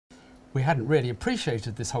we hadn't really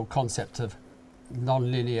appreciated this whole concept of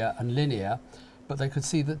non-linear and linear, but they could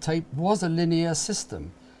see that tape was a linear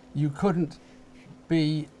system. You couldn't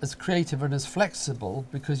be as creative and as flexible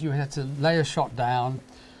because you had to lay a shot down,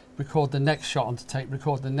 record the next shot onto tape,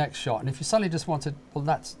 record the next shot, and if you suddenly just wanted,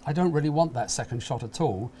 well, I don't really want that second shot at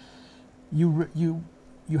all, you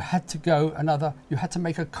had to go another, you had to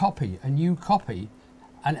make a new copy,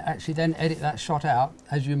 and actually then edit that shot out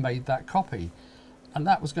as you made that copy. And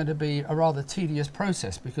that was going to be a rather tedious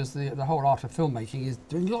process because the whole art of filmmaking is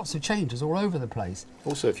doing lots of changes all over the place.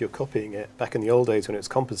 Also, if you're copying it, back in the old days when it was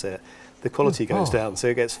composite, the quality goes down, so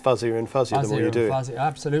it gets fuzzier and fuzzier the more you do it.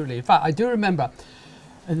 Absolutely. In fact, I do remember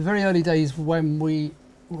in the very early days when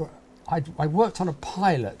I worked on a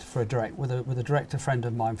pilot for with a director friend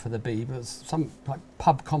of mine for the Beeb. It was some like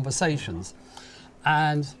pub conversations,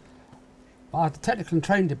 and our technical and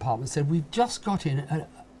training department said, we've just got in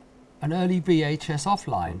an early VHS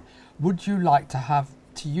offline. Would you like to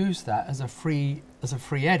use that as a free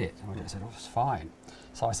edit? And I said, oh, it's fine.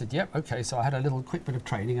 So I said, yep, okay. So I had a little quick bit of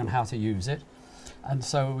training on how to use it. And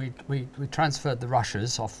so we transferred the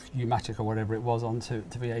rushes off U-matic or whatever it was onto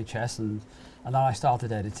VHS, and then I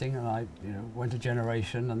started editing, and I went to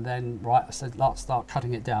generation, and then I said, let's start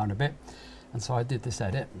cutting it down a bit. And so I did this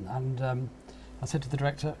edit, and I said to the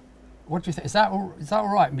director, what do you think? Is that all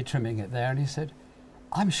right, me trimming it there? And he said,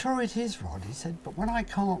 I'm sure it is, Rod. He said, but when I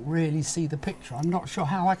can't really see the picture, I'm not sure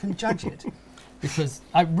how I can judge it. Because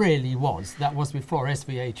I really was. That was before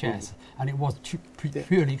SVHS, and it was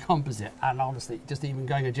purely composite. And honestly, just even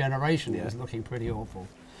going a generation, it was looking pretty awful.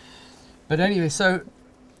 But anyway, so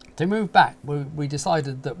to move back, we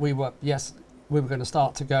decided that we were going to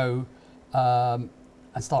start to go and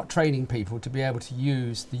start training people to be able to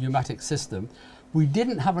use the U-matic system. We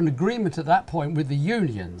didn't have an agreement at that point with the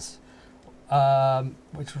unions.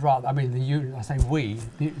 Which was rather, I mean,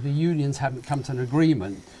 the unions hadn't come to an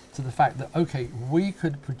agreement to the fact that, okay, we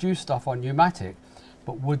could produce stuff on U-matic,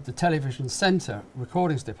 but would the television centre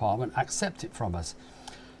recordings department accept it from us?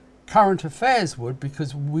 Current Affairs would,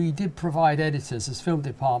 because we did provide editors as film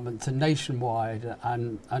department to Nationwide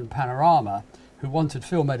and Panorama, who wanted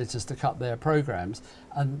film editors to cut their programmes,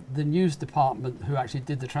 and the news department, who actually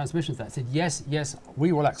did the transmissions, that said, yes,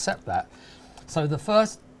 we will accept that. So the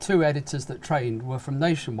first 2 editors that trained were from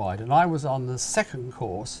Nationwide, and I was on the second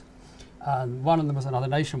course, and one of them was another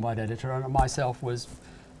Nationwide editor, and myself was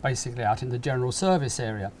basically out in the general service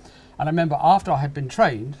area. And I remember after I had been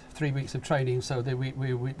trained, 3 weeks of training, so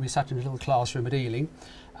we sat in a little classroom at Ealing,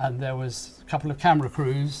 and there was a couple of camera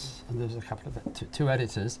crews, and there was a couple of 2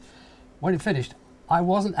 editors. When it finished, I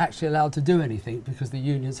wasn't actually allowed to do anything because the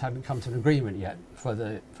unions hadn't come to an agreement yet for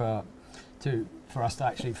me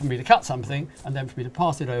to cut something and then for me to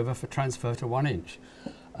pass it over for transfer to 1 inch.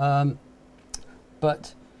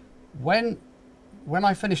 But when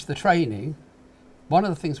I finished the training, one of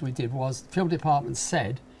the things we did was film department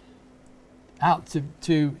said out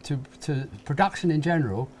to production in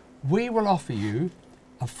general, we will offer you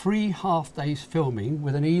a free half-day's filming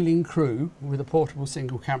with an Ealing crew with a portable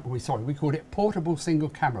single camera. We called it portable single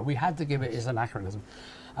camera. We had to give it as an acronym.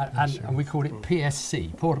 And we called it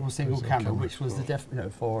PSC, portable single camera, which was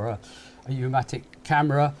for a U-matic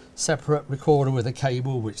camera, separate recorder with a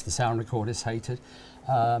cable, which the sound recordists hated,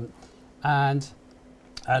 and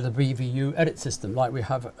a BVU edit system like we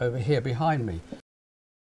have over here behind me.